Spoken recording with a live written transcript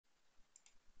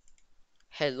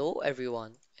Hello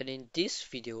everyone, and in this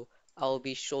video, I will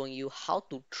be showing you how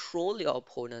to troll your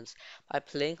opponents by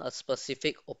playing a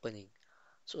specific opening.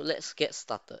 So let's get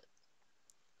started.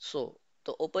 So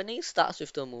the opening starts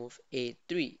with the move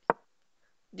A3.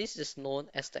 This is known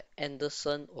as the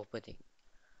Anderson opening.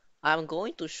 I'm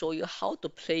going to show you how to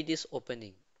play this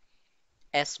opening.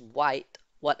 As white,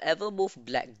 whatever move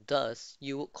black does,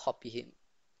 you will copy him.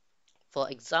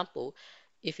 For example,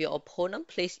 if your opponent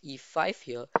plays E5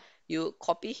 here, you will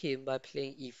copy him by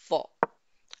playing E4.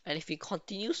 And if he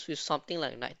continues with something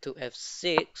like knight to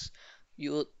f6,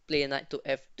 you would play knight to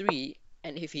f3,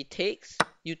 and if he takes,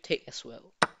 you take as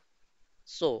well.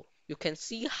 So you can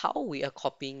see how we are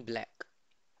copying black.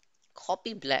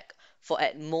 Copy black for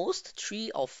at most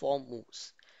 3 or 4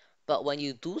 moves. But when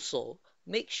you do so,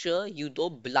 make sure you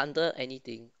don't blunder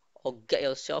anything or get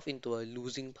yourself into a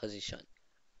losing position.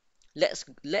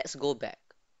 Let's go back.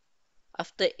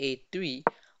 After a3,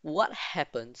 what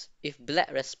happens if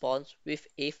black responds with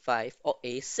a5 or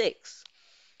a6?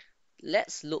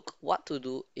 Let's look what to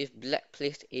do if black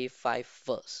plays a5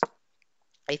 first.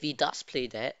 If he does play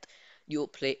that, you will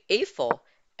play a4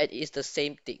 and it's the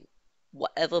same thing.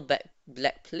 Whatever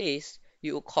black plays,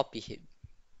 you will copy him.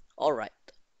 Alright,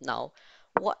 now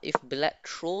what if black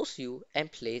trolls you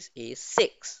and plays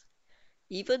a6?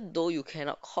 Even though you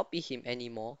cannot copy him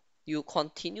anymore, you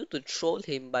continue to troll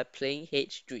him by playing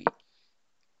h3.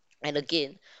 And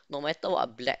again, no matter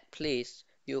what black plays,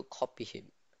 you copy him.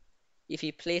 If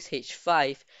he plays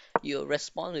h5, you'll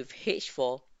respond with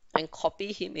h4 and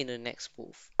copy him in the next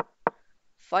move.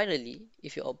 Finally,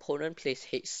 if your opponent plays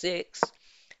h6,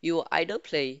 you will either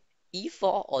play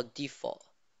e4 or d4.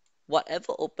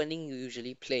 Whatever opening you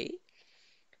usually play,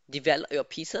 develop your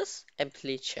pieces and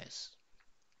play chess.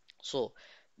 So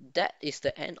that is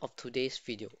the end of today's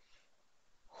video.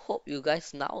 Hope you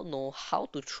guys now know how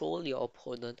to troll your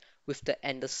opponent with the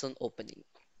Anderson opening.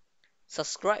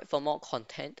 Subscribe for more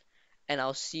content and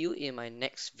I'll see you in my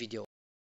next video.